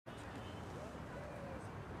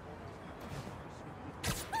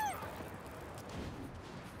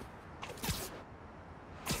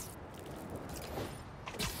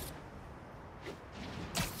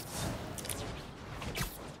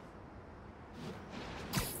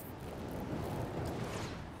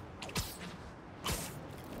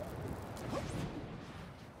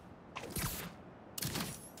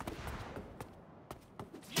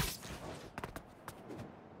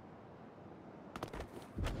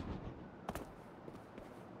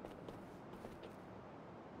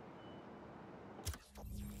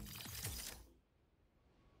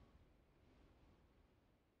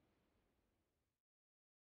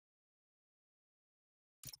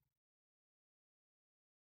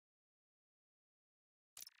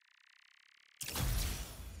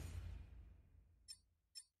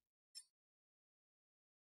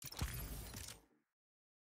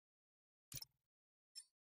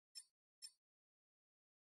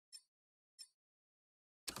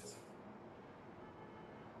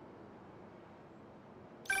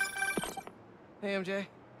Hey, MJ.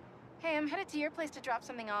 Hey, I'm headed to your place to drop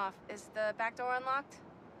something off. Is the back door unlocked?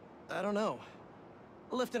 I don't know.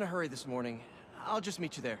 I left in a hurry this morning. I'll just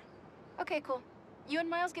meet you there. Okay, cool. You and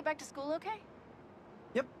Miles get back to school okay?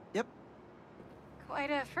 Yep. Quite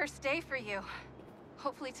a first day for you.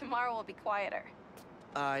 Hopefully tomorrow will be quieter.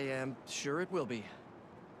 I am sure it will be.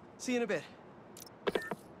 See you in a bit.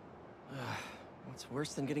 What's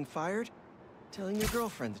worse than getting fired? Telling your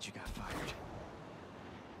girlfriend that you got fired.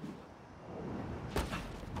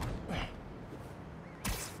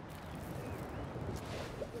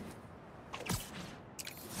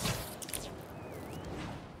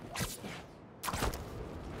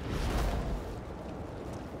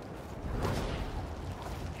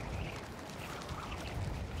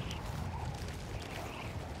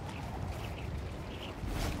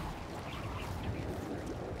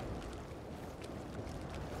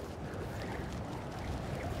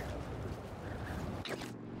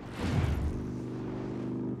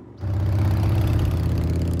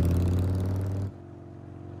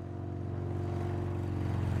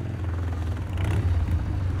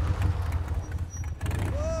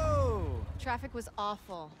 Traffic was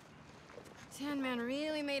awful. Tan Man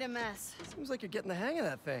really made a mess. Seems like you're getting the hang of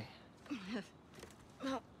that thing.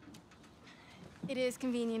 Well, it is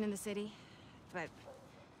convenient in the city, but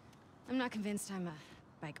I'm not convinced I'm a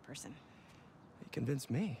bike person. You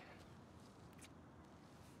convinced me.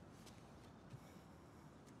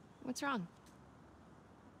 What's wrong?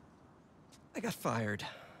 I got fired.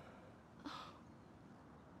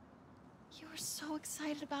 You were so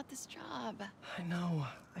excited about this job. I know.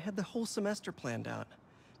 I had the whole semester planned out.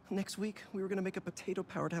 Next week, we were gonna make a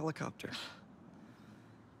potato-powered helicopter.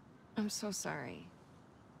 I'm so sorry.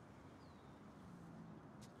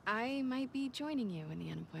 I might be joining you in the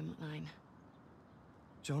unemployment line.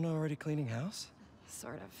 Jonah already cleaning house?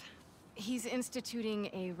 Sort of. He's instituting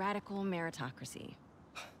a radical meritocracy.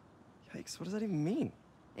 Yikes, what does that even mean?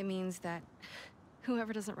 It means that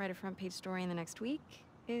whoever doesn't write a front-page story in the next week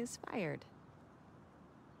is fired.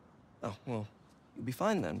 Oh, well, you'll be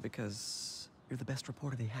fine then, because you're the best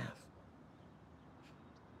reporter they have.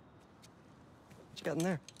 What you got in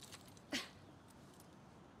there?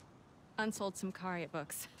 Unsold some Karia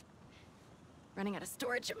books. Running out of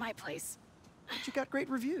storage at my place. But you got great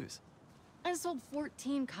reviews. I sold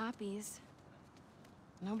 14 copies.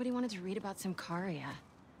 Nobody wanted to read about some Karia.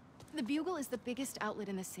 The Bugle is the biggest outlet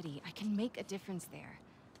in the city. I can make a difference there.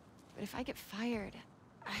 But if I get fired,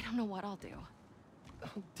 I don't know what I'll do.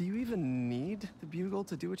 Do you even need the Bugle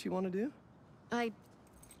to do what you want to do? I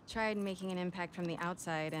tried making an impact from the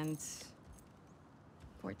outside and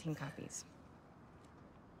 14 copies.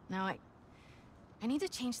 Now I need to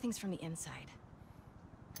change things from the inside.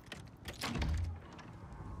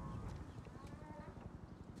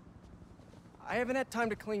 I haven't had time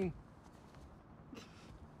to clean.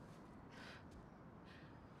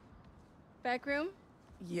 Back room?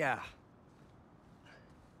 Yeah.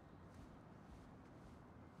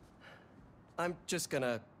 I'm just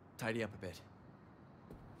gonna tidy up a bit.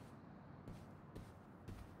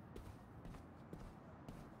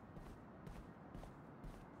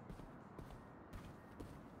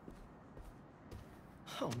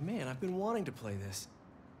 Oh man, I've been wanting to play this.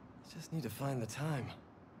 Just need to find the time.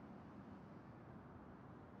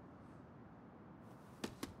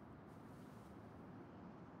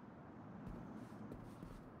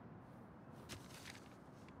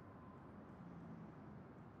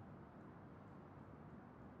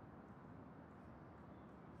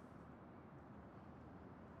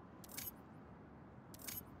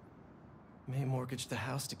 May mortgaged the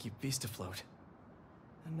house to keep Beast afloat.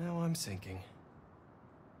 And now I'm sinking.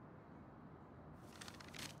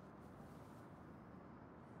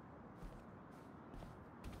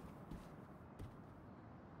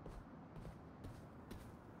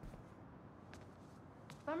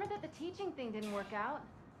 Bummer that the teaching thing didn't work out.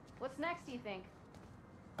 What's next, do you think?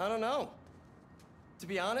 I don't know. To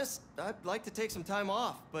be honest, I'd like to take some time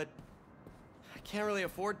off, but I can't really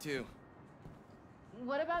afford to.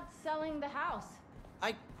 What about selling the house?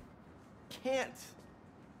 I can't.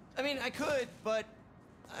 I mean, I could, but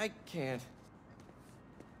I can't.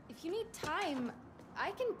 If you need time, I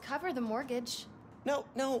can cover the mortgage. No,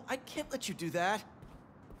 I can't let you do that.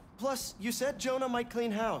 Plus, you said Jonah might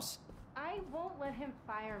clean house. I won't let him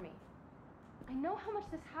fire me. I know how much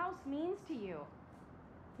this house means to you.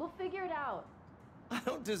 We'll figure it out. I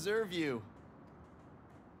don't deserve you.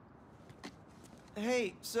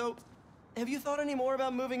 Hey, so, have you thought any more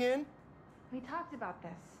about moving in? We talked about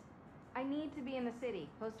this. I need to be in the city,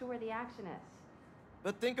 close to where the action is.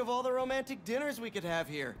 But think of all the romantic dinners we could have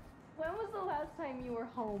here. When was the last time you were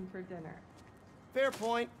home for dinner? Fair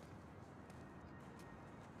point.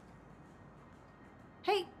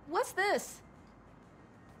 What's this?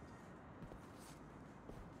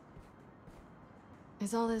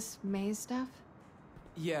 Is all this May's stuff?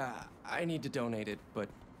 Yeah, I need to donate it, but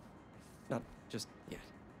not just yet.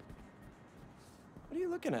 What are you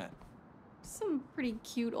looking at? Some pretty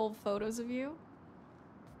cute old photos of you.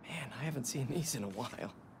 Man, I haven't seen these in a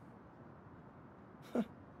while. Huh.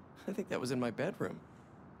 I think that was in my bedroom.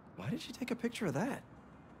 Why did she take a picture of that?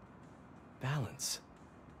 Balance.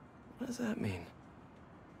 What does that mean?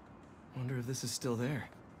 Wonder if this is still there.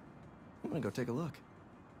 I'm gonna go take a look.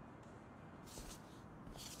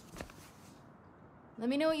 Let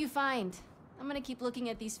me know what you find. I'm gonna keep looking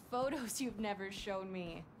at these photos you've never shown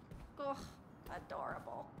me. Ugh,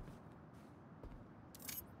 adorable.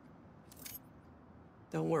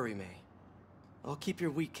 Don't worry, May. I'll keep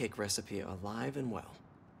your wheat cake recipe alive and well.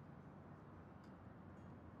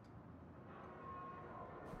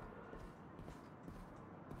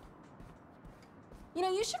 You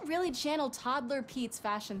know, you should really channel Toddler Pete's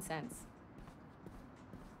fashion sense.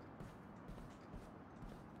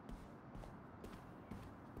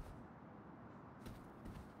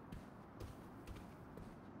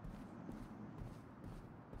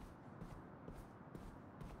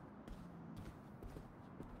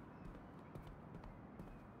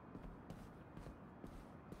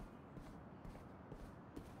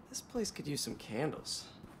 This place could use some candles.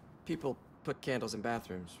 People put candles in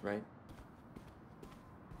bathrooms, right?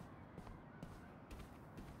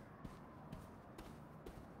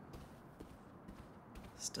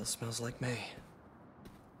 Still smells like May.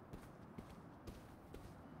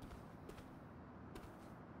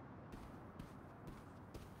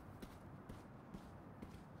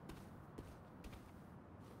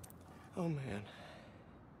 Oh man.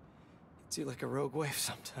 Hits you like a rogue wave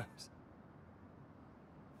sometimes.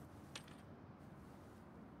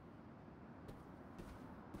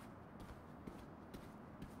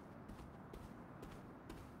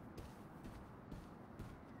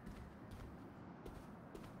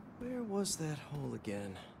 Where was that hole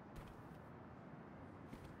again?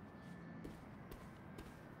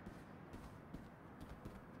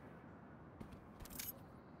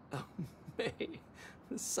 Oh, May,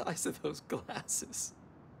 the size of those glasses.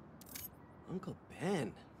 Uncle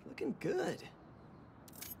Ben, looking good.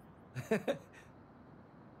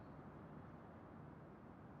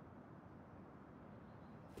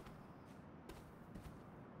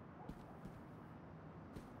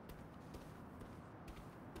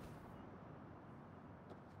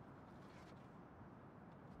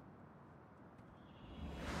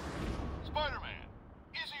 Spider-Man,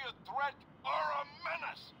 is he a threat or a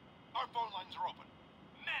menace? Our phone lines are open.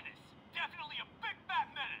 Menace. Definitely a big fat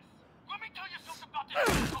menace. Let me tell you something about this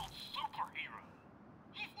thing called superhero.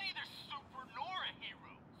 He's neither super nor a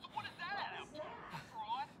hero. So what is that out to? A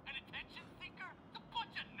fraud? An attention seeker? It's a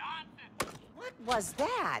bunch of nonsense. What was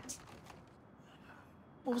that?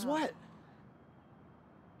 What was what?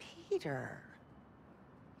 Peter.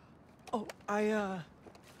 Oh,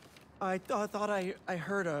 I thought I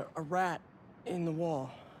heard a rat in the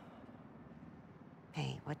wall.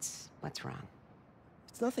 Hey, what's wrong?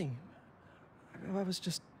 It's nothing. I was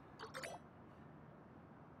just...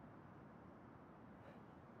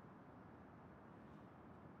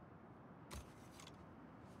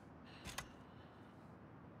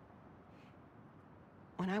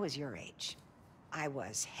 When I was your age, I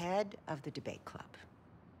was head of the debate club,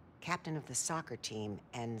 captain of the soccer team,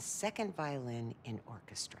 and second violin in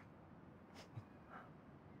orchestra.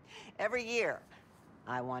 Every year,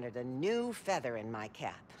 I wanted a new feather in my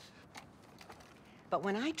cap. But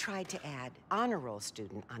when I tried to add honor roll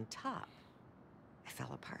student on top, I fell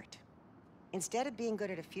apart. Instead of being good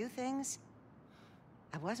at a few things,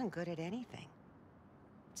 I wasn't good at anything.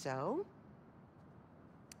 So,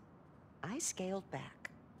 I scaled back.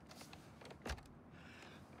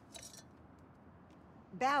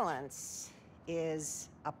 Balance is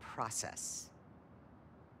a process,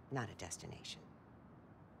 not a destination.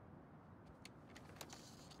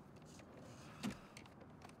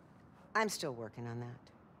 I'm still working on that.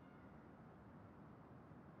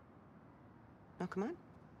 Oh, come on.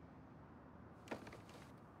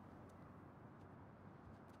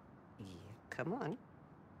 Yeah, come on.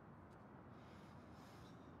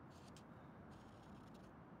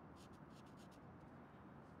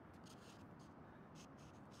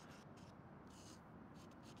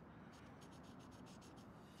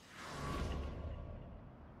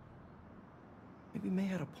 Maybe May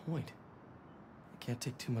had a point. I can't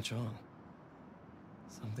take too much on.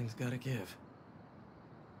 Something's gotta give.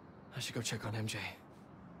 I should go check on MJ.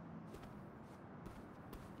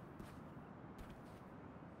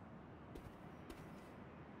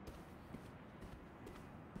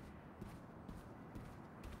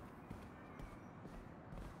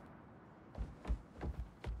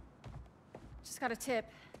 Just got a tip.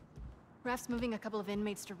 Raph's moving a couple of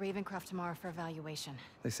inmates to Ravencroft tomorrow for evaluation.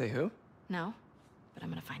 They say who? No, but I'm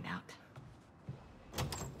gonna find out.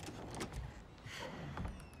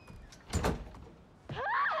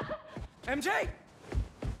 MJ!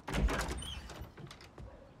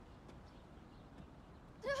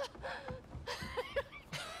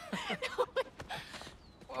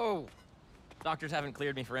 Whoa. Doctors haven't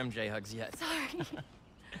cleared me for MJ hugs yet. Sorry.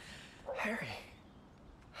 Harry.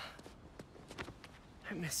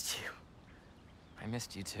 I missed you. I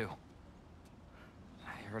missed you too.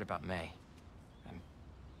 I heard about May. I'm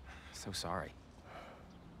so sorry.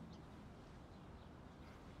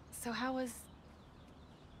 So how was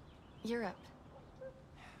Europe?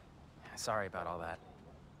 Sorry about all that.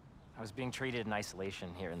 I was being treated in isolation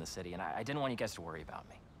here in the city, and I didn't want you guys to worry about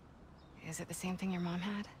me. Is it the same thing your mom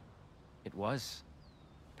had? It was.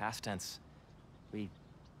 Past tense. We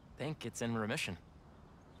think it's in remission.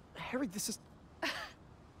 Harry, this is...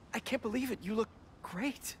 I can't believe it. You look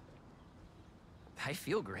great. I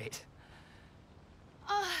feel great.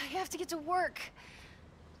 I have to get to work.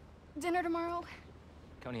 Dinner tomorrow?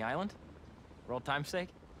 Coney Island? For old time's sake?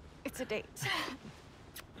 It's a date.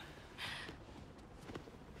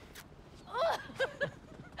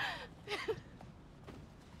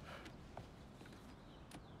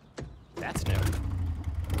 That's new.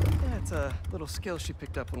 Yeah, it's a little skill she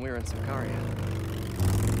picked up when we were in Sicaria.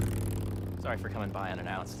 Sorry for coming by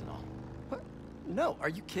unannounced and all. What? No, are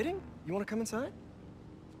you kidding? You want to come inside?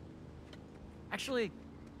 Actually,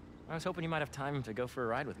 I was hoping you might have time to go for a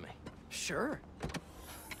ride with me. Sure.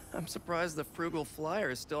 I'm surprised the frugal flyer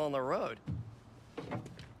is still on the road.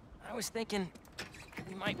 I was thinking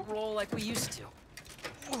we might roll like we used to.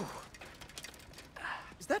 Ooh.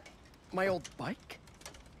 Is that my old bike?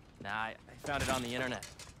 Nah, I found it on the internet.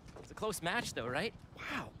 It's a close match though, right?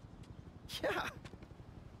 Wow. Yeah.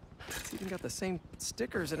 It's even got the same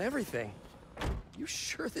stickers and everything. You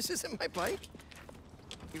sure this isn't my bike?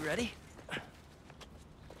 You ready?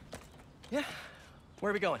 Yeah.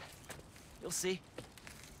 Where are we going? You'll see.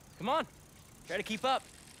 Come on, try to keep up.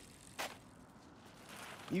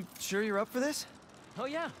 You sure you're up for this? Oh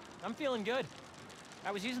yeah, I'm feeling good.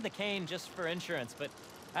 I was using the cane just for insurance, but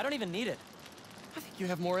I don't even need it. I think you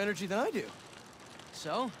have more energy than I do.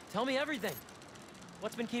 So, tell me everything.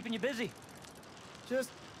 What's been keeping you busy?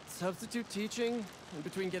 Just substitute teaching in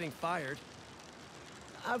between getting fired.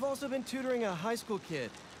 I've also been tutoring a high school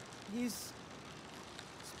kid. He's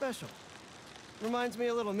special. Reminds me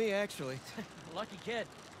a little of me, actually. Lucky kid.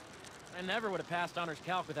 I never would have passed honors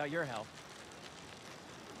calc without your help.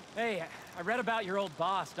 Hey, I read about your old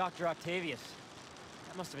boss, Dr. Octavius.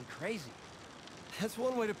 That must have been crazy. That's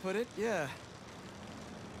one way to put it, yeah.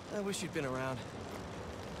 I wish you'd been around.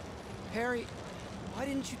 Harry, why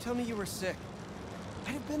didn't you tell me you were sick?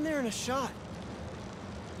 I'd have been there in a shot.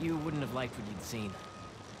 You wouldn't have liked what you'd seen.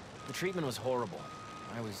 The treatment was horrible.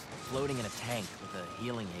 I was floating in a tank with a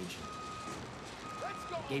healing agent.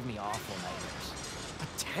 It gave me awful nightmares. A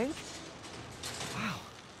tank? Wow.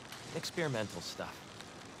 Experimental stuff.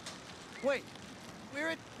 Wait, we're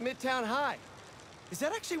at Midtown High. Is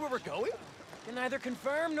that actually where we're going? Can neither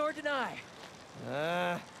confirm nor deny.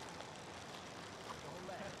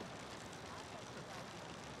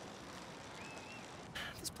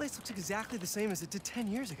 This place looks exactly the same as it did 10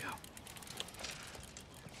 years ago.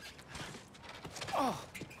 Oh.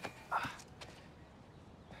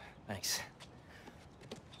 Thanks.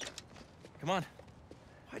 Come on.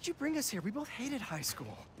 Why'd you bring us here? We both hated high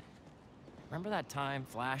school. Remember that time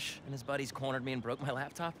Flash and his buddies cornered me and broke my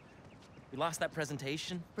laptop? We lost that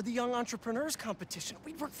presentation, For the Young Entrepreneurs Competition.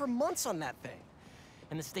 We'd worked for months on that thing.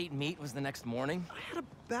 and the state meet was the next morning, I had a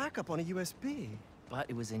backup on a USB. but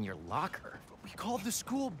it was in your locker. We called the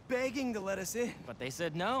school begging to let us in. But they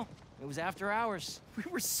said no. It was after hours. We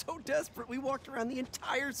were so desperate, we walked around the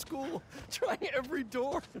entire school, trying every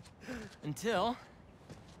door. Until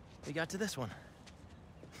we got to this one.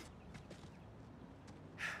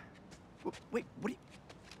 Wait, what do you...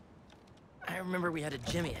 I remember we had to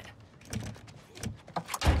jimmy it.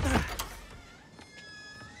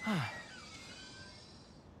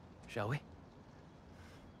 Shall we?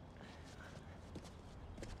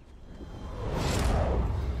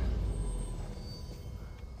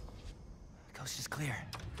 The coast is clear.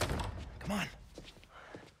 Come on.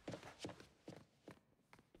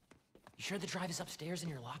 You sure the drive is upstairs in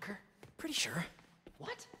your locker? Pretty sure.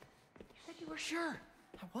 What? You said you were sure.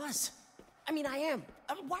 I was. I mean, I am.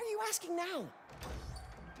 Why are you asking now?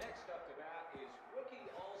 Next up to bat is rookie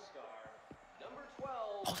all-star, number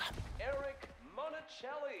 12, Hold up. Eric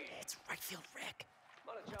Monticelli. It's right field Rick.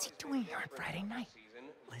 Monticelli's What's he doing been here on for Friday half the night? season,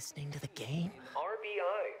 Listening to the game? in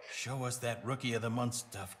RBIs. Show us that Rookie of the Month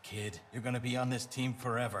stuff, kid. You're gonna be on this team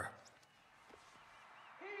forever.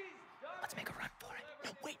 Let's make a run for it.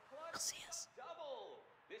 No, wait. He'll see us. Double.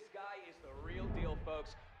 This guy is the real deal,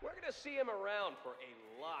 folks. We're gonna see him around for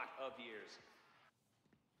a lot of years.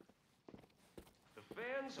 The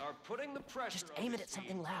fans are putting the pressure Just on aim it this at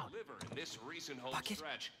something team to loud. deliver in this recent home Bucket?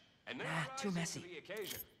 stretch, and they're Nah, too rising messy. to the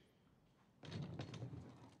occasion.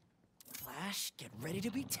 Flash, get ready to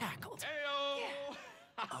be tackled. Heyo!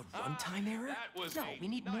 A runtime error? That was No, a we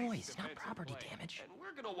need nice noise, not defensive property play. damage. And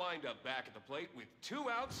we're gonna wind up back at the plate with 2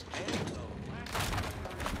 outs and the last.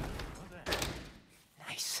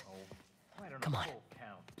 Nice. Right on Come a on. full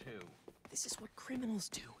count, too. This is what criminals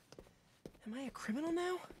do. Am I a criminal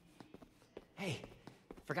now? Hey,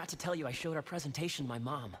 forgot to tell you I showed our presentation to my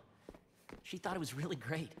mom. She thought it was really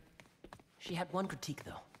great. She had one critique,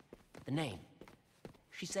 though. The name.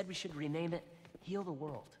 She said we should rename it Heal the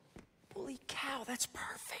World. Holy cow, that's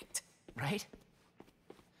perfect. Right?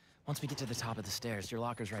 Once we get to the top of the stairs, your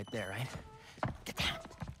locker's right there, right? Get down.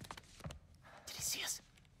 Did he see us?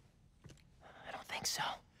 I don't think so.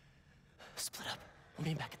 Split up. We'll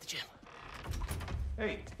meet back at the gym.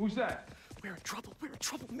 Hey, who's that? We're in trouble. We're in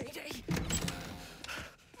trouble, Mayday.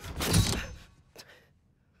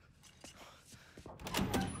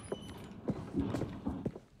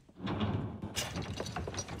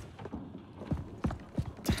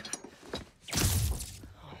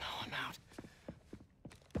 Oh no, I'm out.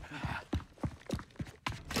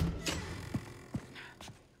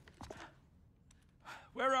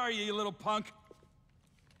 Where are you little punk?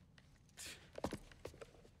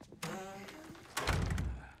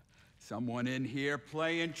 Someone in here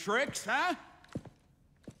playing tricks, huh? I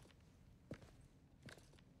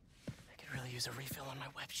could really use a refill on my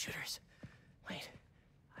web shooters. Wait,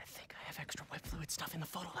 I think I have extra web fluid stuff in the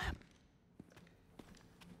photo lab.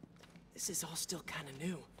 This is all still kind of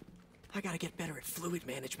new. I gotta get better at fluid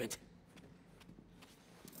management.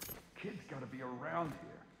 Kid's gotta be around here.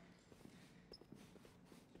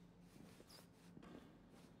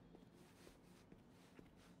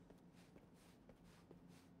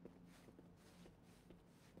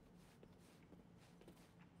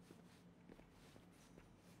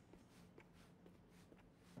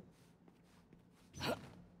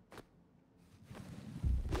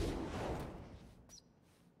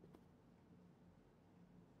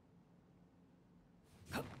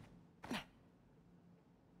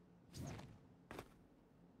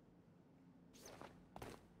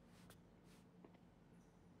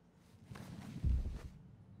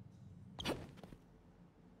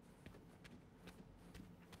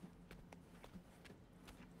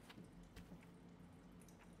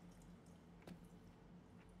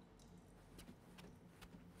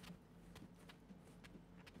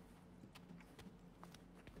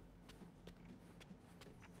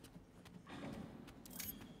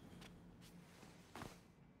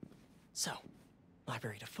 So,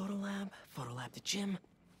 library to photo lab to gym,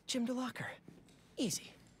 gym to locker.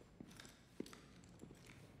 Easy.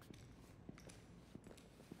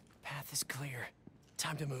 Path is clear.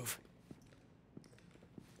 Time to move.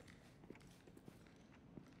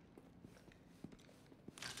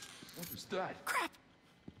 What was that? Crap!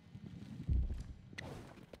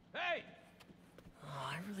 Hey! Oh,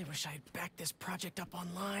 I really wish I had backed this project up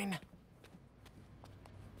online.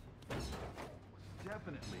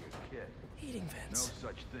 Definitely a kid. Heating No vents.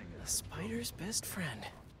 such thing A as... spider's best friend.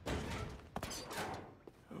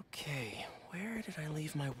 Okay, where did I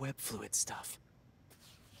leave my web fluid stuff?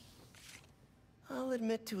 I'll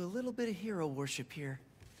admit to a little bit of hero worship here.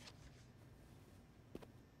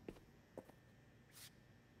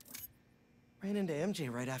 Ran into MJ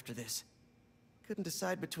right after this. Couldn't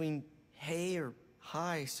decide between hey or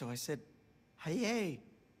hi, so I said, hey.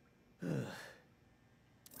 Ugh.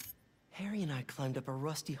 Harry and I climbed up a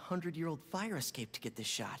rusty 100-year-old fire escape to get this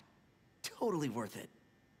shot. Totally worth it.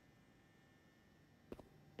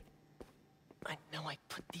 I know I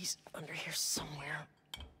put these under here somewhere.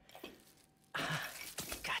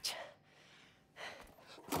 Gotcha.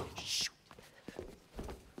 Shoot.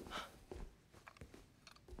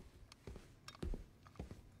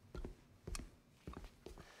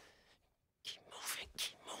 Keep moving,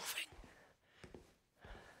 keep moving.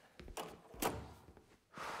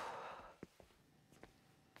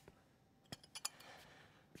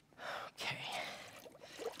 Okay.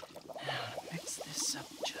 Now mix this up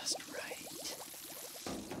just right.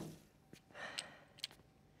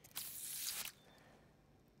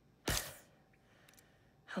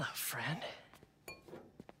 Hello, friend.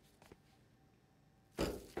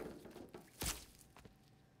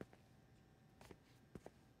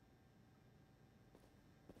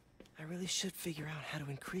 I really should figure out how to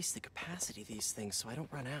increase the capacity of these things so I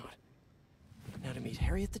don't run out. Now to meet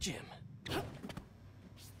Harry at the gym. Oh,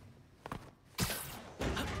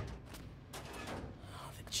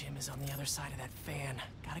 the gym is on the other side of that fan.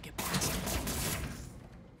 Gotta get past it.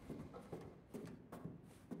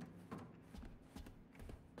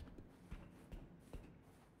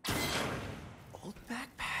 Old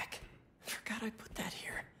backpack. Forgot I put that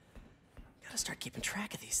here. Gotta start keeping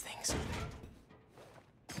track of these things.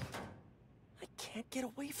 I can't get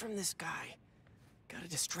away from this guy. Gotta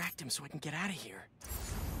distract him so I can get out of here.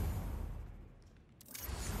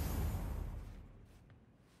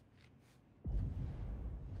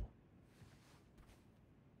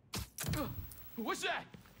 What's that?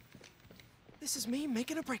 This is me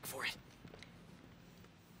making a break for it.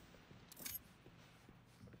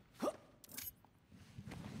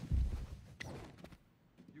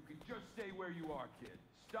 You can just stay where you are, kid.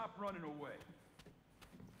 Stop running away.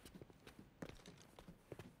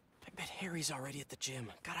 I bet Harry's already at the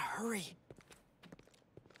gym. Gotta hurry.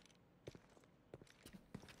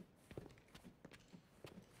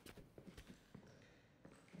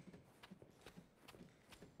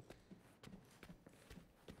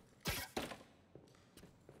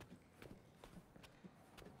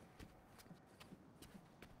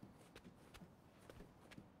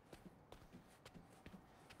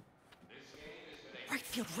 Right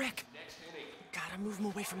field, Rick. Next inning. Gotta move him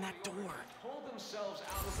away from that door. Pull themselves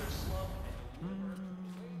out of their slump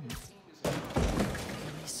and deliver.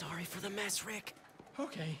 Really sorry for the mess, Rick.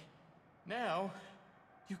 Okay. Now,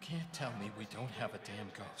 you can't tell me we don't have a damn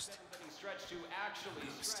ghost. Stretch to actually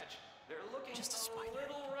stretch. They're looking Just a a spider.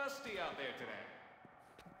 little rusty out there today.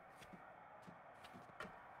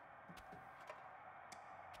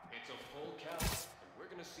 It's a full count, and we're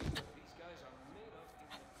gonna see what these guys are made of in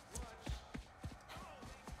the clutch.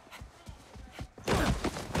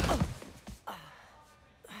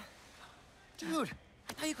 Dude,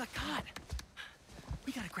 I thought you got caught.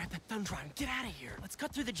 We gotta grab that thumb drive and get out of here. Let's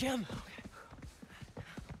cut through the gym. Okay.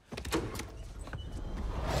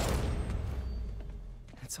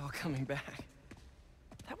 It's all coming back.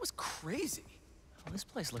 That was crazy. Well, this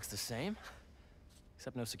place looks the same.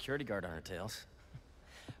 Except no security guard on our tails.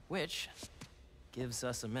 Which gives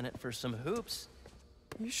us a minute for some hoops.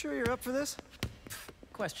 You sure you're up for this?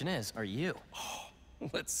 Question is, are you?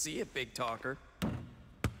 Let's see it, big talker.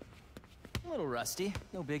 A little rusty,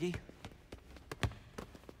 no biggie.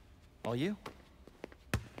 All you?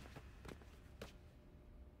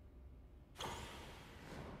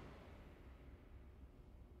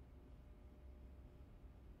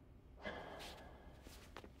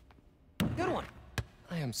 Good one.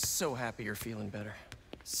 I am so happy you're feeling better.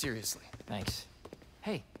 Seriously. Thanks.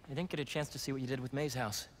 Hey, I didn't get a chance to see what you did with May's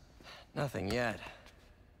house. Nothing yet.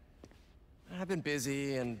 I've been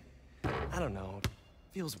busy and I don't know. It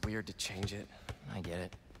feels weird to change it. I get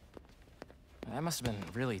it. That must have been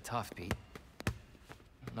really tough, Pete.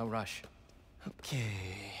 No rush. Okay,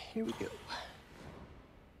 here we go.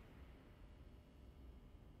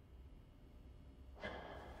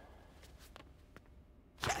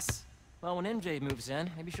 Yes! Well, when MJ moves in,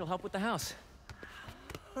 maybe she'll help with the house.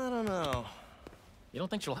 I don't know. You don't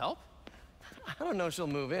think she'll help? I don't know if she'll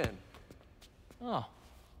move in. Oh.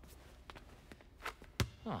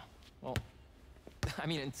 Oh, well, I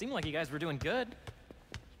mean, it seemed like you guys were doing good.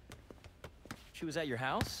 She was at your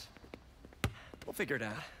house? We'll figure it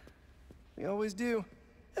out. We always do.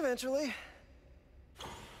 Eventually.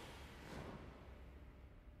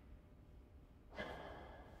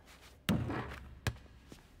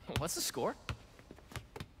 What's the score?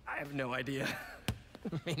 I have no idea.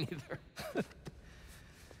 Me neither.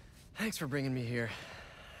 Thanks for bringing me here.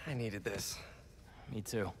 I needed this. Me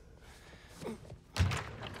too.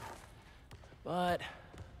 But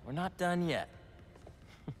we're not done yet.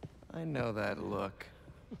 I know that look.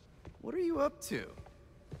 What are you up to?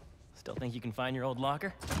 Still think you can find your old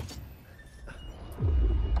locker?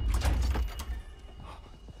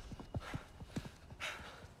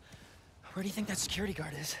 Where do you think that security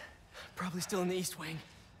guard is? Probably still in the East Wing.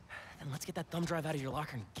 Then let's get that thumb drive out of your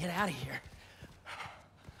locker and get out of here.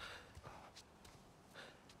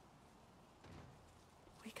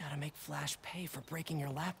 We gotta make Flash pay for breaking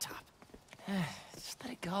your laptop. Just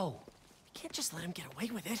let it go. You can't just let him get away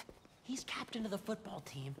with it. He's captain of the football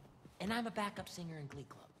team, and I'm a backup singer in Glee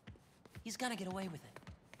Club. He's gonna get away with it.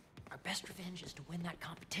 Our best revenge is to win that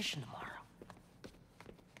competition tomorrow.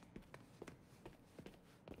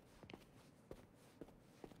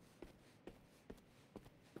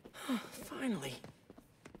 Finally.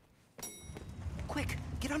 Quick,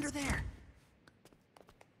 get under there.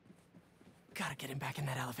 Gotta get him back in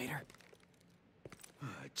that elevator.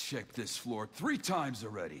 checked this floor 3 times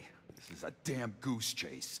already. This is a damn goose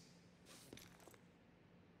chase.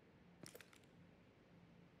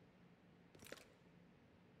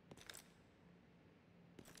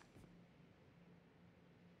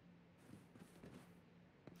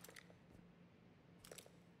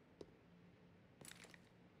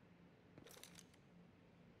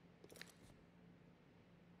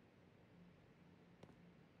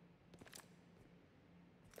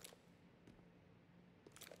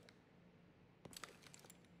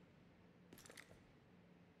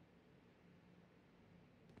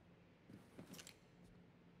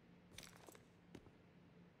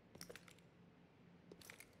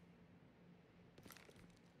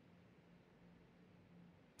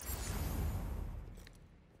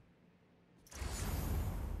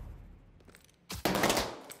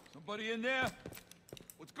 Somebody in there?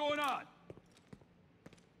 What's going on?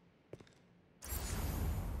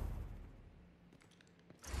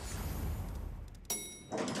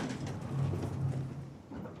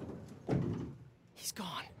 He's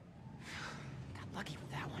gone. Got lucky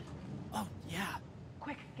with that one. Oh, yeah.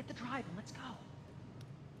 Quick, get the drive and let's go.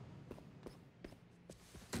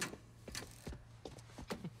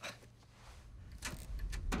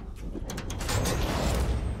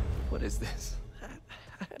 What is this?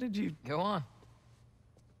 How did you... Go on.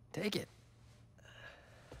 Take it.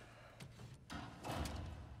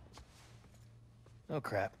 Oh,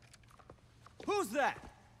 crap. Who's that?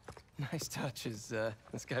 Nice touch. Is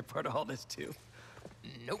this guy part of all this, too?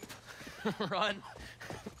 Nope. Run.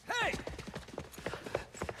 Hey!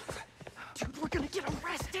 Dude, we're gonna get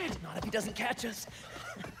arrested! Not if he doesn't catch us.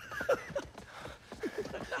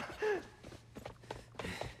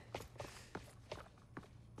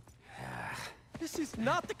 This is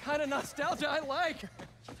not the kind of nostalgia I like.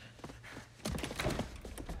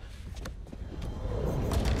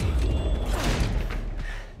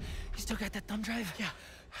 You still got that thumb drive? Yeah.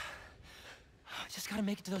 Just gotta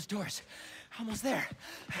make it to those doors. Almost there.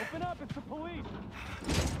 Open up, it's the police!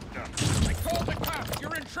 I called the cops!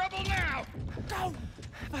 You're in trouble now! Go!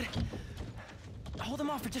 But... hold them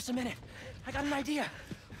off for just a minute. I got an idea.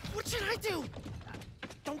 What should I do?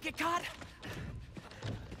 Don't get caught?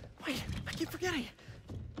 Wait, I keep forgetting.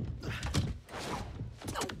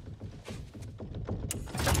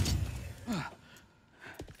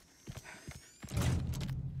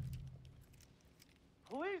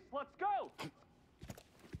 Police, let's go!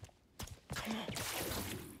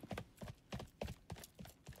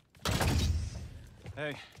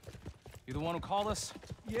 Hey, you the one who called us?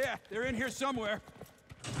 Yeah, they're in here somewhere.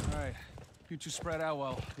 All right, you two spread out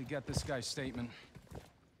while we get this guy's statement.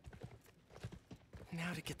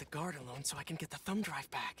 Now to get the guard alone so I can get the thumb drive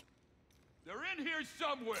back. They're in here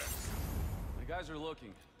somewhere! The guys are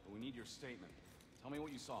looking, but we need your statement. Tell me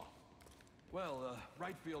what you saw. Well,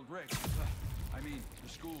 right field Rick. I mean, the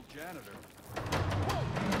school janitor.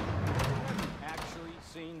 Actually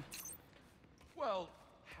seen? Well,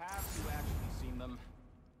 Have you actually seen them?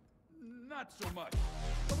 not so much.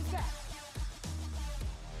 What was that?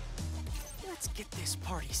 Let's get this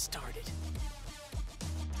party started.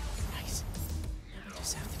 Nice. Now we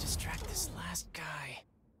just have to distract this last guy.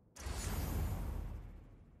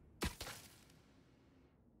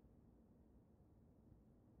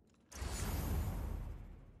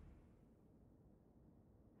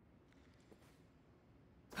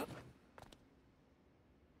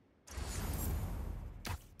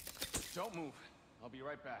 Don't move. I'll be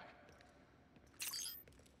right back.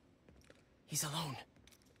 He's alone.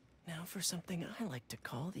 Now for something I like to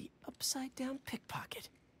call the upside-down pickpocket.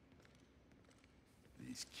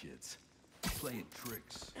 These kids. Playing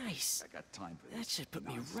tricks. Nice. I got time for this. That should put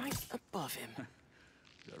me nonsense. right above him.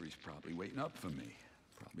 Jerry's probably waiting up for me.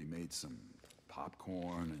 Probably made some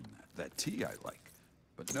popcorn and that tea I like.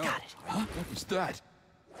 But no. Got it. Huh? What was that?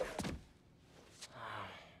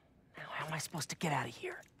 Now, how am I supposed to get out of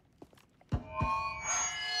here?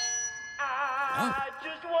 I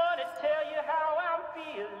just want to tell you how I'm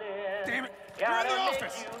feeling. Damn it! Gotta You're in the make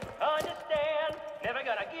office! you understand. Never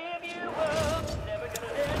gonna give you up. Never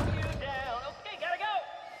gonna let you down. Okay, gotta go.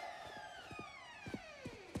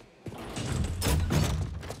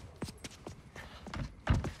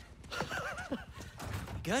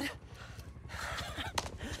 Good?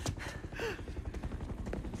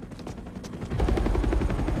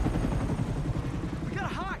 We gotta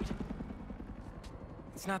hide!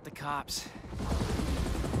 It's not the cops.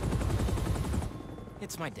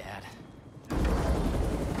 It's my dad.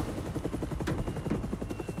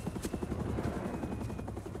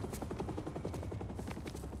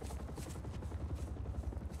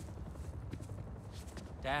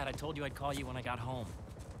 Dad, I told you I'd call you when I got home.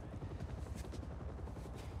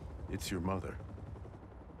 It's your mother.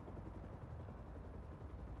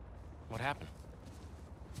 What happened?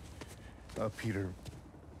 Peter,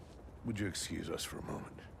 would you excuse us for a moment?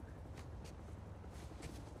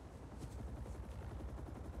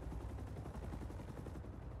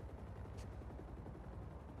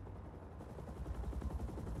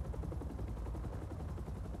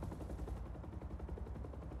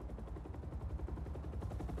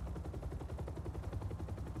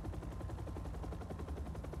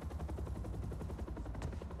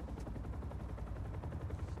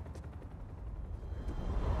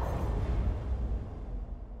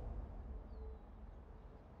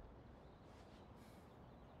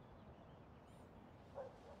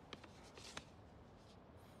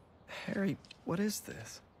 Harry, what is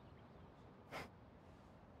this?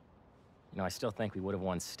 You know, I still think we would have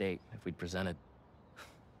won state if we'd presented.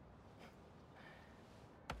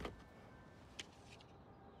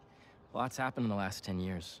 Lots happened in the last 10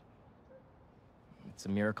 years. It's a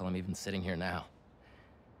miracle I'm even sitting here now.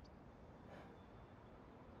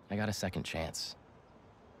 I got a second chance.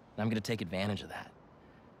 And I'm gonna take advantage of that.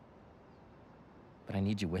 But I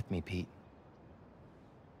need you with me, Pete.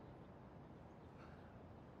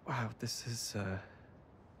 Wow, this is,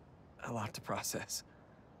 a lot to process.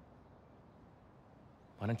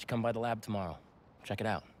 Why don't you come by the lab tomorrow? Check it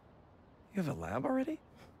out. You have a lab already?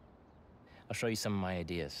 I'll show you some of my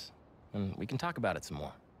ideas, and we can talk about it some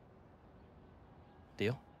more.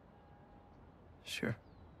 Deal? Sure.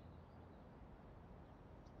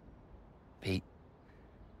 Pete,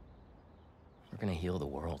 we're gonna heal the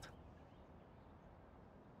world.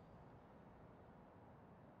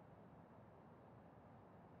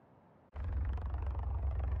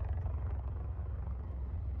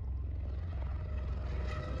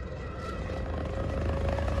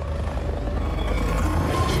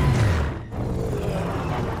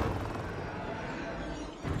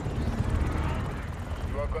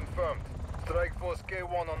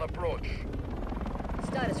 K1 on approach.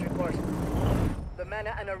 Status report. The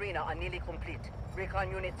manor and arena are nearly complete.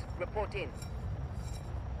 Recon units, report in.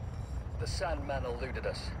 The Sandman eluded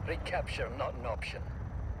us. Recapture not an option.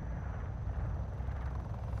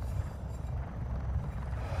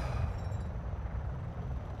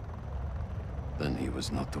 Then he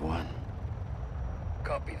was not the one.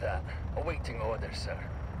 Copy that. Awaiting orders, sir.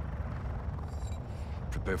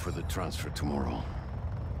 Prepare for the transfer tomorrow.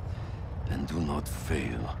 And do not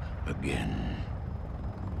fail again.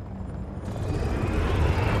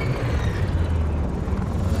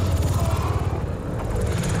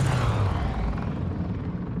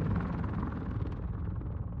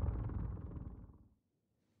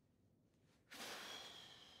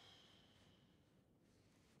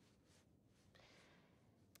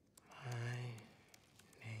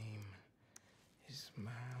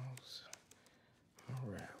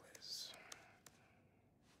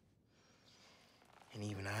 And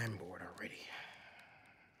even I'm bored already.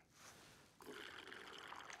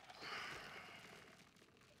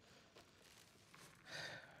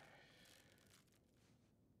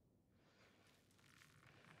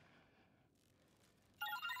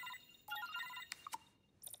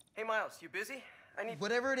 Hey, Miles, you busy? I need...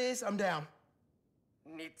 Whatever it is, I'm down.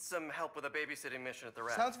 Need some help with a babysitting mission at the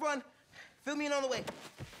rap. Sounds fun. Fill me in on the way.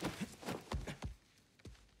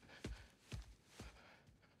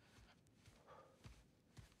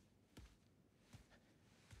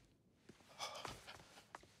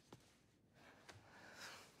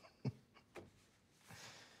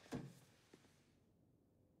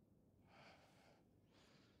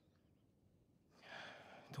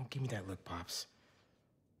 Don't give me that look, Pops.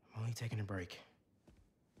 I'm only taking a break.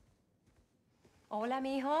 Hola,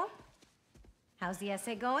 mijo. How's the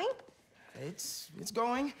essay going? It's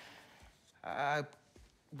going. I'm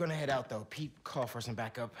gonna head out, though. Pete called for some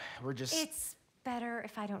backup. We're just... It's better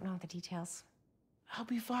if I don't know the details. I'll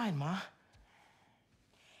be fine, Ma.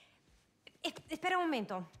 Espera un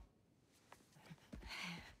momento.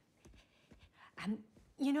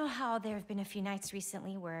 You know how there have been a few nights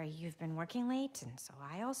recently where you've been working late, and so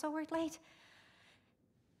I also worked late?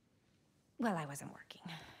 Well, I wasn't working.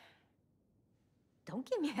 Don't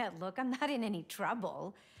give me that look. I'm not in any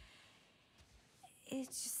trouble.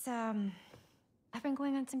 It's just, I've been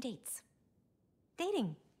going on some dates.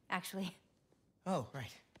 Dating, actually. Oh,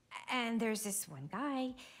 right. And there's this one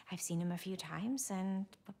guy. I've seen him a few times, and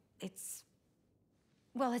it's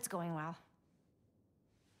going well.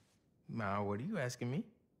 Ma, what are you asking me?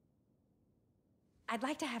 I'd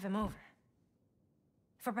like to have him over.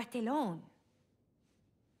 For Barthelone.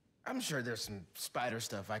 I'm sure there's some spider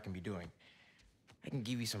stuff I can be doing. I can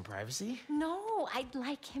give you some privacy. No, I'd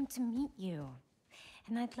like him to meet you.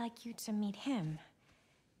 And I'd like you to meet him.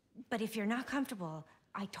 But if you're not comfortable,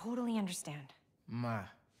 I totally understand. Ma.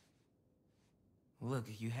 Look,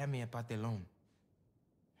 you had me at Patelón.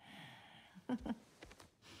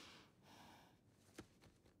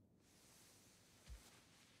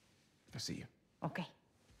 I'll see you. Okay.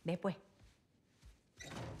 Ve pues.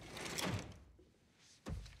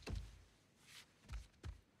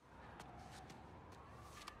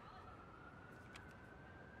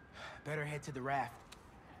 Better head to the raft.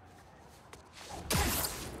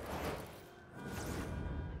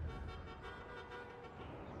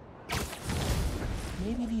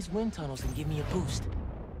 Maybe these wind tunnels can give me a boost.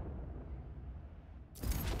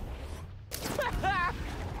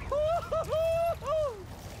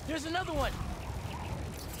 There's another one!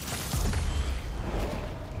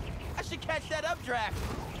 I should catch that updraft!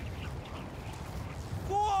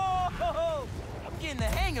 Whoa! I'm getting the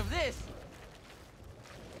hang of this!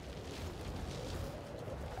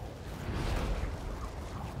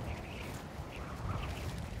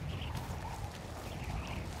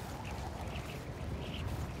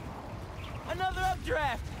 Another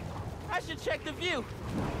updraft! I should check the view.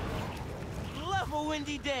 Love a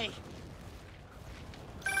windy day.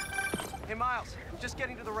 Hey, Miles, just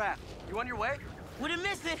getting to the raft. You on your way? Wouldn't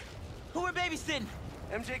miss it. Who are babysitting?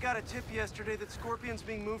 MJ got a tip yesterday that Scorpion's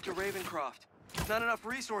being moved to Ravencroft. Not enough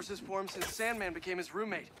resources for him since Sandman became his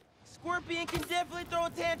roommate. Scorpion can definitely throw a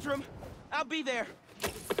tantrum. I'll be there.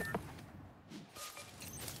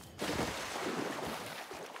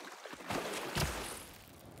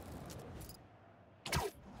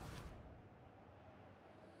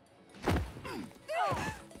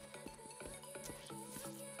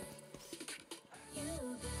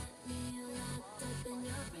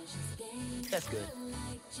 That's good.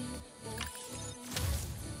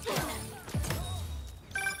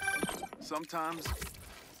 Sometimes,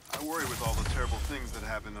 I worry with all the terrible things that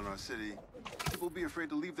happen in our city. People be afraid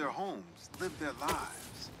to leave their homes, live their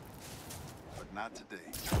lives. But not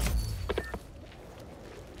today.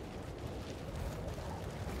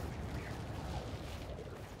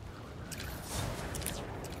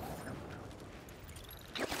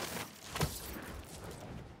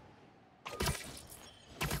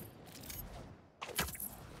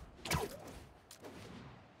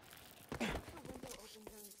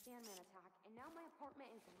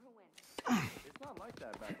 It's not like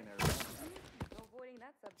that back in Arizona. No avoiding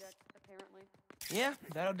that subject, apparently. Yeah,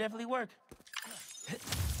 that'll definitely work.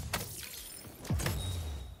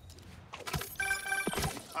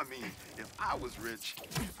 I mean, if I was rich,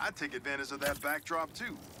 I'd take advantage of that backdrop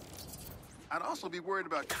too. I'd also be worried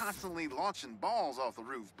about constantly launching balls off the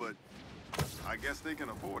roof, but I guess they can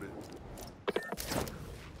afford it.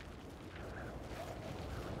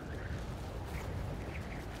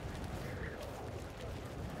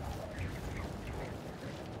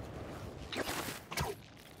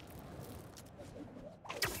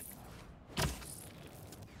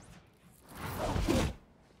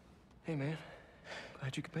 Hey, man.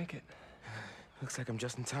 Glad you could make it. Looks like I'm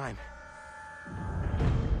just in time.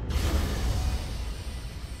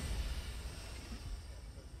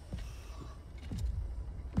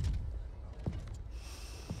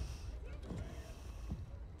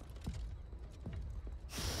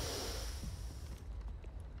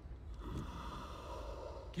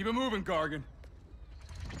 Keep it moving, Gargan.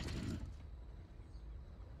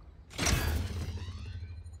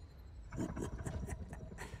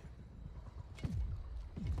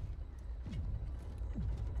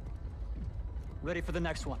 Ready for the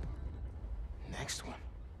next one. Next one?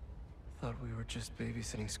 Thought we were just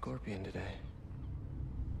babysitting Scorpion today.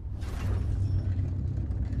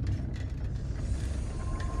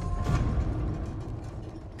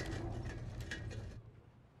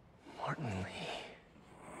 Martin Lee.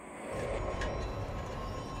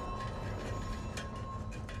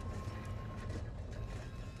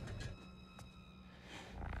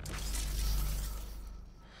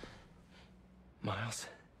 Miles.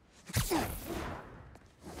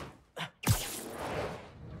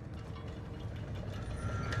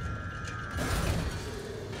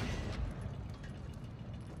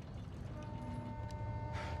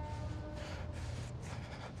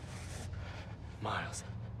 Miles.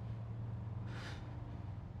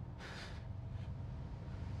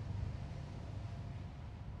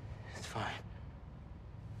 It's fine.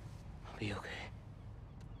 I'll be okay.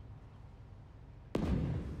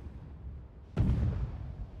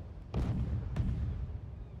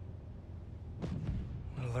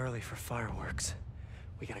 A little early for fireworks.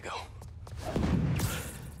 We gotta go.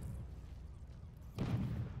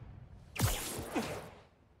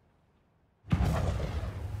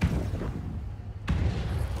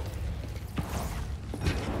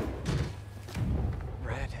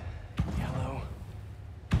 Red.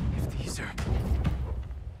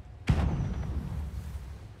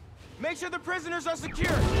 Make sure the prisoners are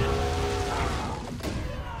secure.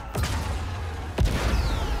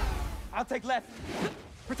 I'll take left.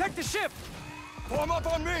 Protect the ship! Form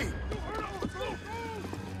up on me!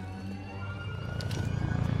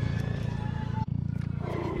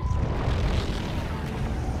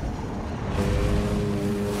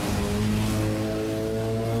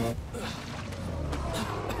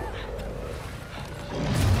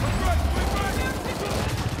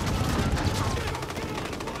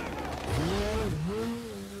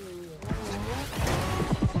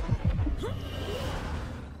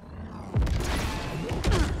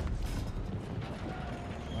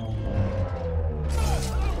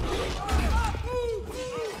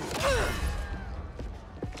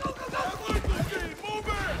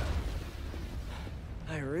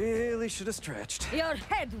 Should have stretched. Your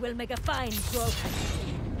head will make a fine stroke.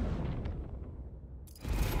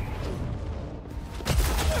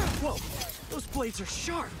 Whoa! Those blades are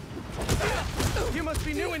sharp! You must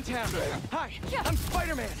be new in town. Hi, I'm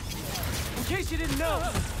Spider-Man. In case you didn't know,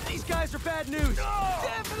 these guys are bad news.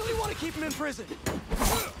 Definitely want to keep them in prison.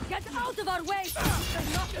 Get out of our way!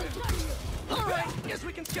 All right, guess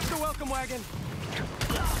we can skip the welcome wagon.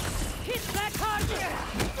 Hit back hard!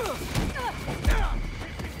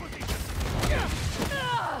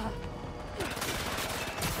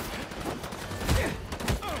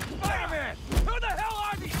 Spider-Man! Who the hell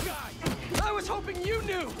are these guys? I was hoping you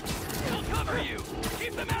knew! I'll cover you!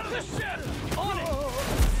 Keep them out of the ship! On it!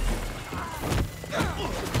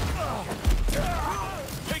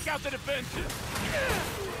 Take out the defenses!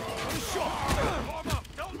 Form up!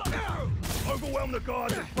 Don't let them through! Overwhelm the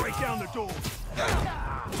guards and break down the door!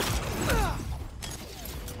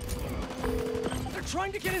 They're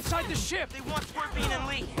trying to get inside the ship! They want Scorpion and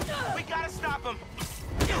Lee. We gotta stop them.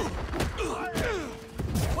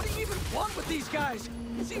 What do you even want with these guys?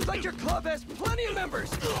 Seems like your club has plenty of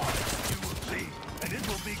members! You will see, and it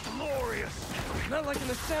will be glorious! Not liking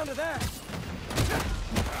the sound of that!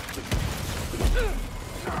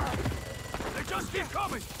 They just keep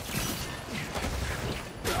coming!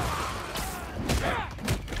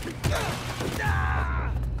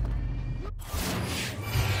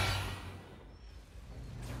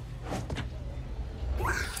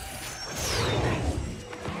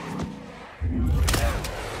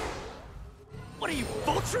 What are you,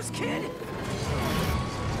 Vulture's kid?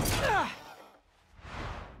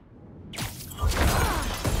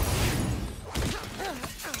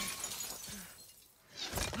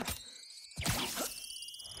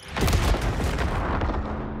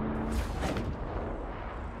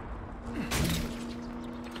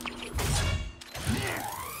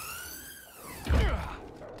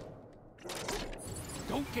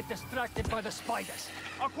 Don't get distracted by the spiders.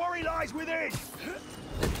 Our quarry lies within!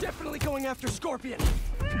 They're definitely going after Scorpion.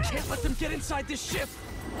 Can't let them get inside this ship.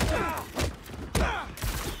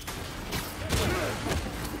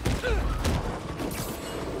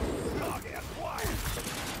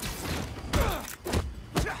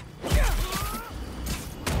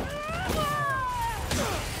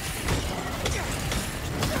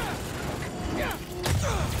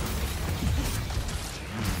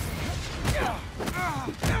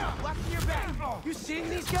 You seeing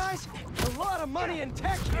these guys? A lot of money and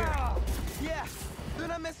tech here. Yeah, they're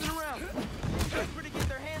not messing around. Desperate to get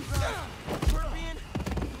their hands on Scorpion,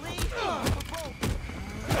 Lee, or both.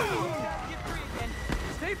 Get free again.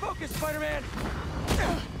 Stay focused, Spider-Man.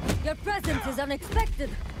 Your presence is unexpected,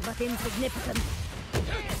 but insignificant.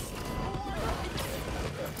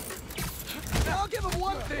 I'll give them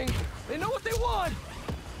one thing. They know what they want.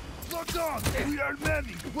 Lock on! We are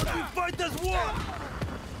many, but we fight as one!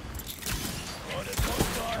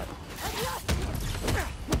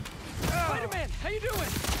 Spider-Man, how you doing?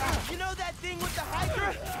 You know that thing with the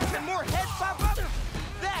Hydra? And more heads pop up?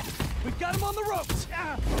 That! We've got him on the ropes! I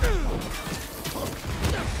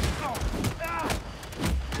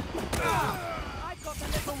caught the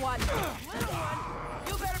little one. Little one?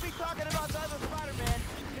 You better be talking about the other Spider-Man.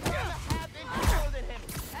 Because you're a half-inch taller than him.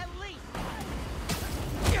 At least.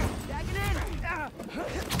 Tagging in.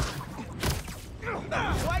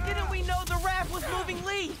 Why didn't we know the raft was moving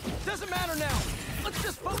Lee? Doesn't matter now. Let's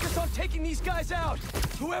just focus on taking these guys out,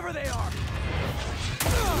 whoever they are.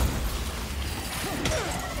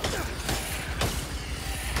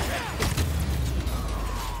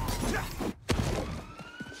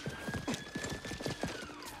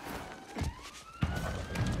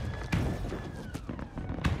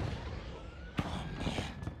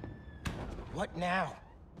 What now?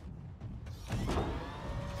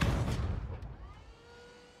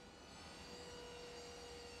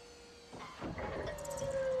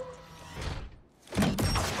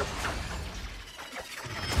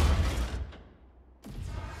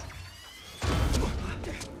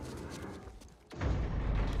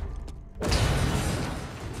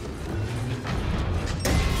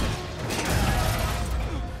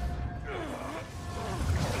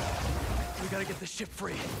 gotta get this ship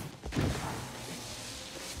free.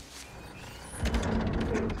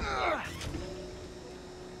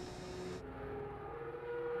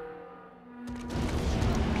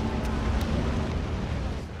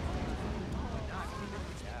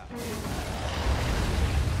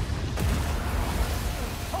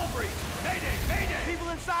 People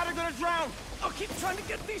inside are gonna drown! I'll keep trying to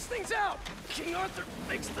get these things out! King Arthur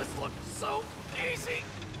makes this look so easy!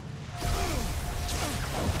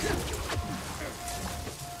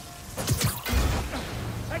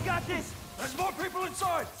 I got this! There's more people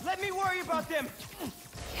inside! Let me worry about them!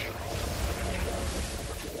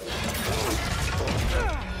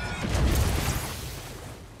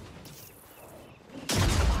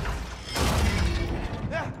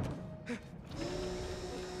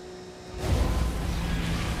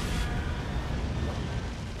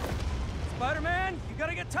 Spider-Man, you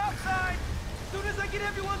gotta get topside! As soon as I get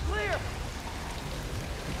everyone clear!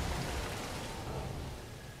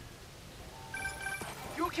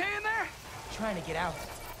 You okay in there? Trying to get out.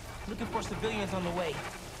 Looking for civilians on the way.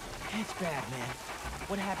 It's bad, man.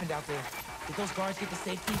 What happened out there? Did those guards get to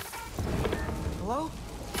safety? Hello?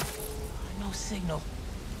 No signal.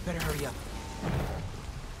 Better hurry up.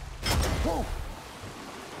 Whoa!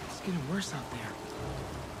 It's getting worse out there.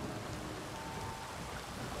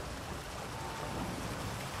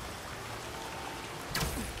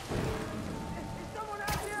 Is someone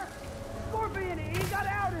out here? Scorpion, he got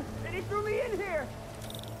out and he threw me in here!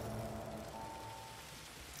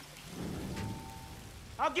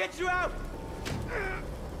 I'll get you out!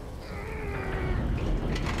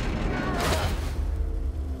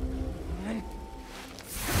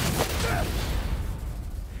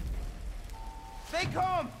 Stay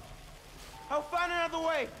calm! I'll find another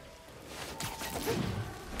way!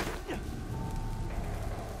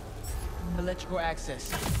 Electrical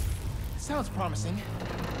access. Sounds promising.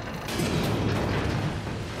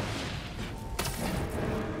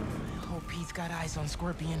 I hope Pete's got eyes on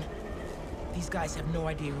Scorpion. These guys have no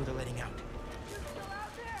idea who they're letting out.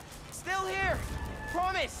 Still here!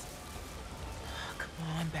 Promise! Come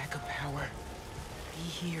on, backup power. Be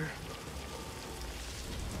here.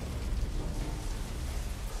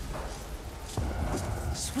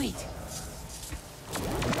 Sweet!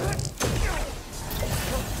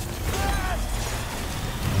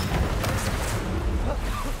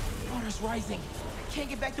 Water's rising. I can't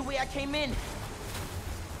get back the way I came in.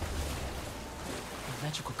 The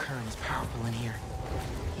electrical current is powerful in here.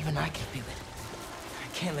 Even I can feel it. I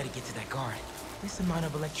can't let it get to that guard. This amount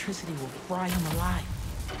of electricity will fry him alive.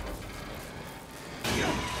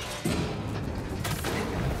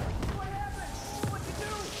 What happened? What'd you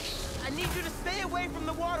do? I need you to stay away from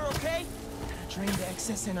the water, okay? Drain the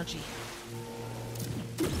excess energy.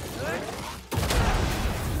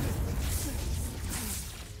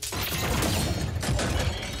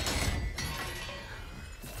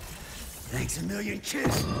 Thanks a million,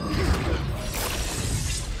 kids.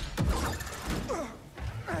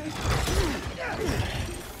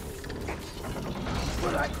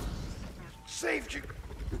 But I saved you.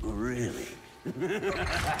 Oh, really?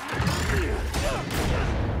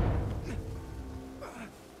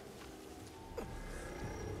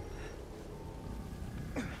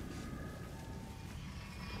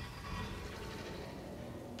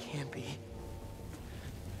 Can't be.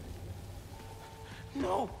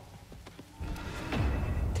 No!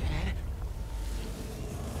 Dad?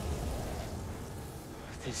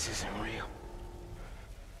 This isn't real.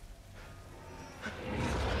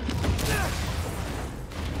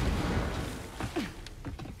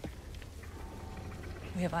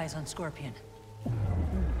 We have eyes on Scorpion. A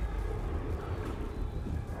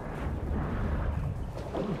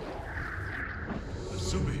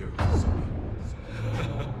superhero.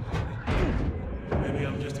 Maybe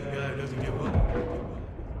I'm just a guy who doesn't give up.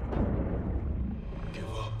 Give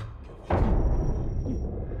up.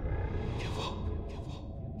 Give up.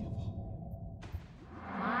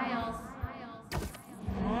 Miles.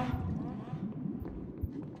 Huh?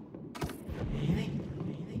 Anything?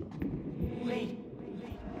 Wait.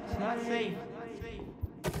 It's not safe.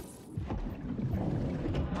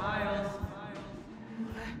 Miles.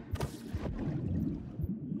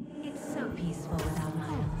 It's so peaceful without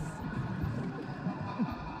Miles.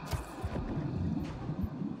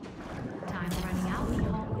 Time running out, we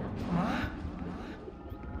hope. Huh?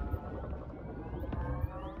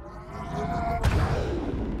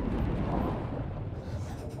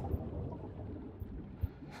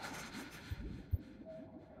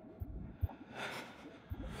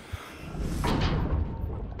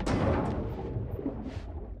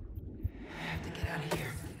 I have to get out of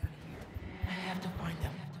here. I have to find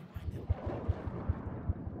them.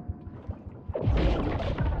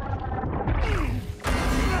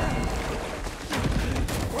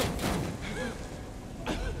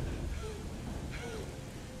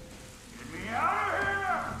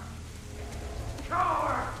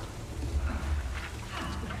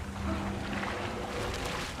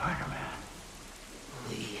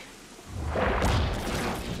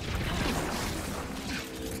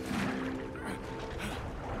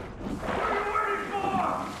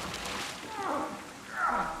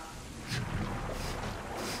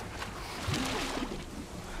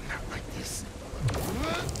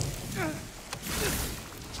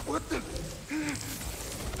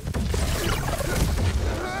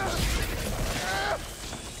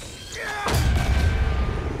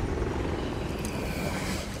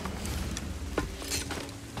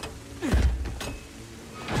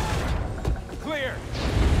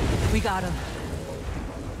 got him.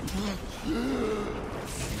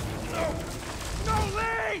 No! No,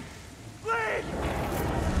 leave! Leave!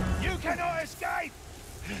 You cannot escape!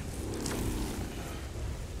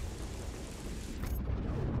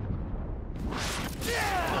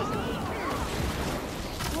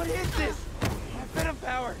 What is this? My venom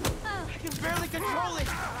power. I can barely control it.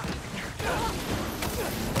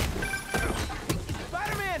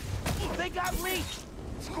 Spider-Man! They got me!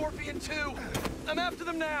 Scorpion 2! I'm after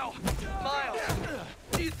them now! Miles,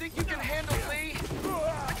 do you think you can handle Lee?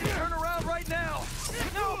 I can turn around right now!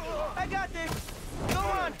 No! I got this! Go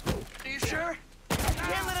on! Are you sure? I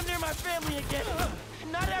can't let him near my family again!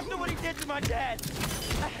 Not after what he did to my dad!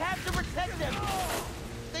 I have to protect them!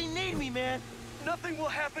 They need me, man! Nothing will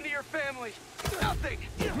happen to your family! Nothing!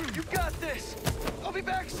 You got this! I'll be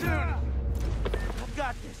back soon! I've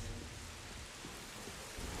got this!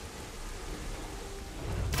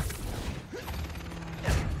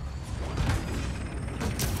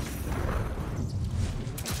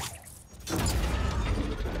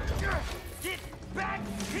 Get back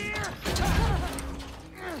here!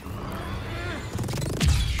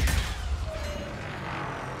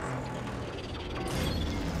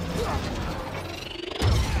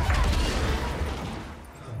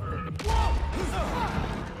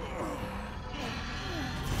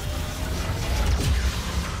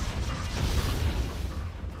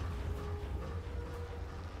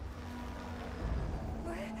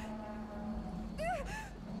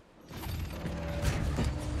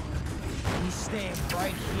 He's staying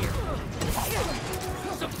right here.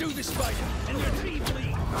 Subdue the spider, and your team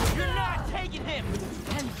lead! You're not taking him!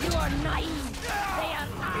 And you are naive. They are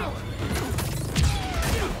ours.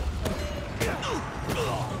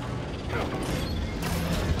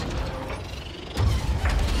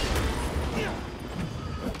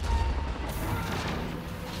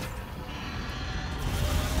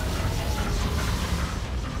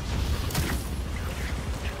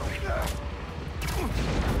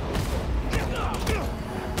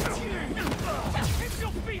 Keep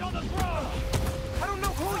your feet on the ground! I don't know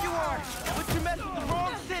who you are, but you messed with the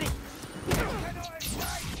wrong city!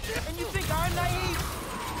 And you think I'm naive?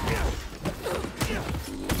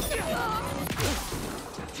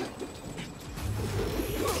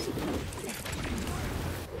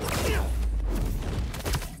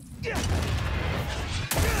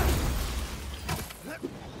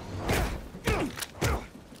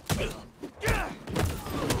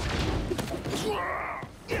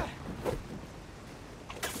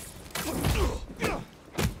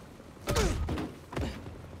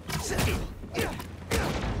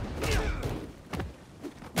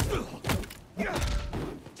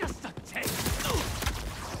 Just a taste!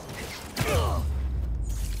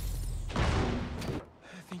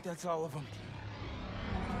 I think that's all of them.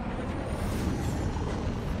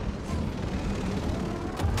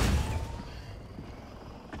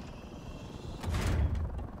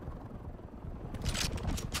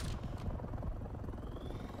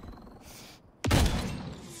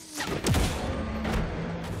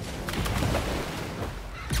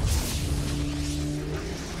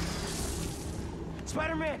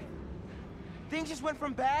 Spider-Man! Things just went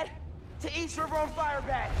from bad to East River on fire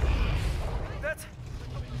bad. That's...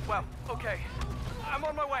 well, okay. I'm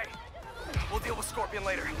on my way. We'll deal with Scorpion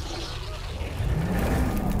later.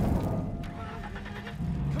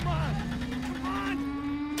 Come on! Come on!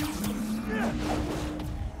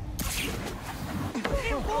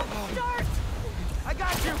 It won't start! I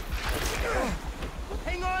got you!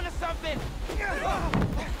 Hang on to something!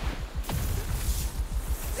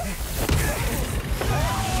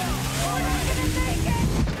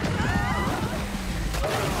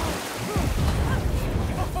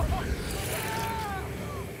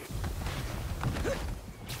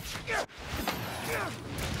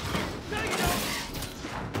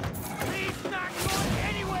 He's not going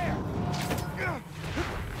anywhere!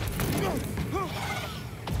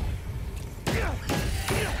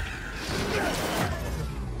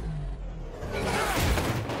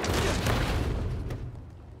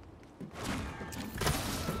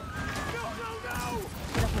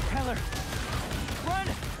 That propeller! Run!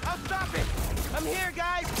 I'll stop it! I'm here,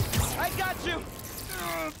 guys! I got you!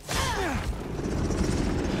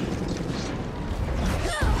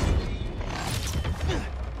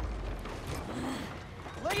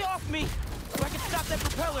 Lay off me so I can stop that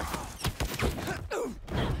propeller!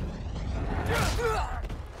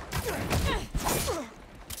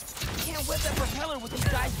 Can't whip that propeller with these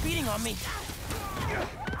guys beating on me!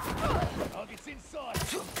 Target's inside!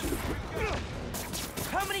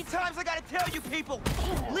 How many times I gotta tell you people?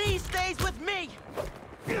 Lee stays with me!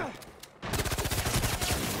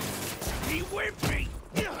 He whipped me!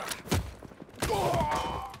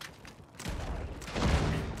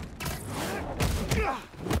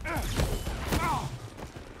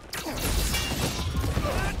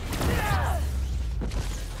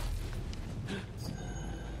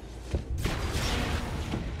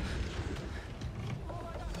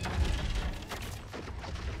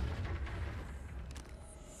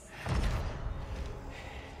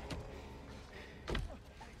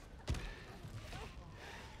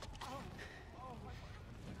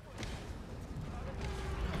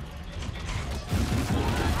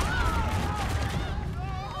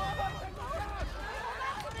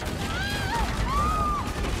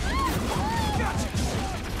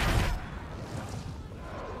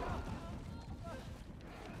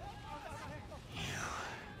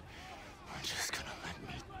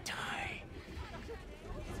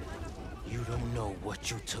 What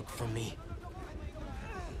you took from me.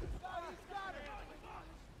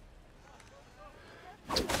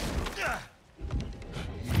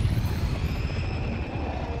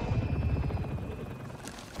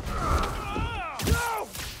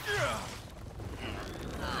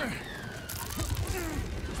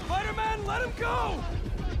 Spider-Man, let him go!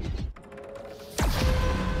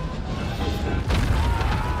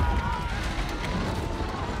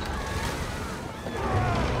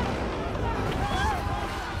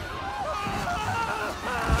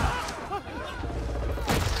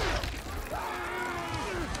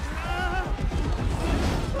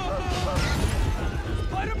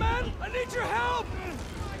 Spider-Man, I need your help!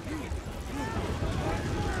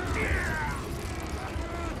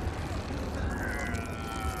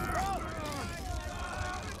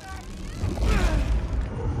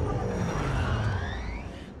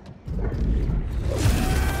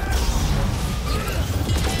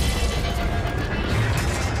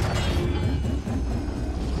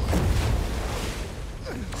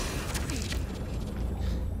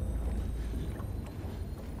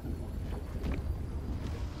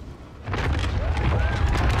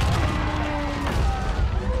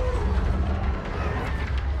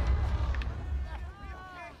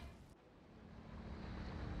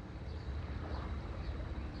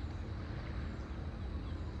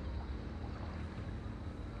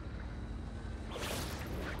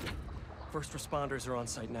 First responders are on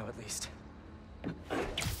site now, at least.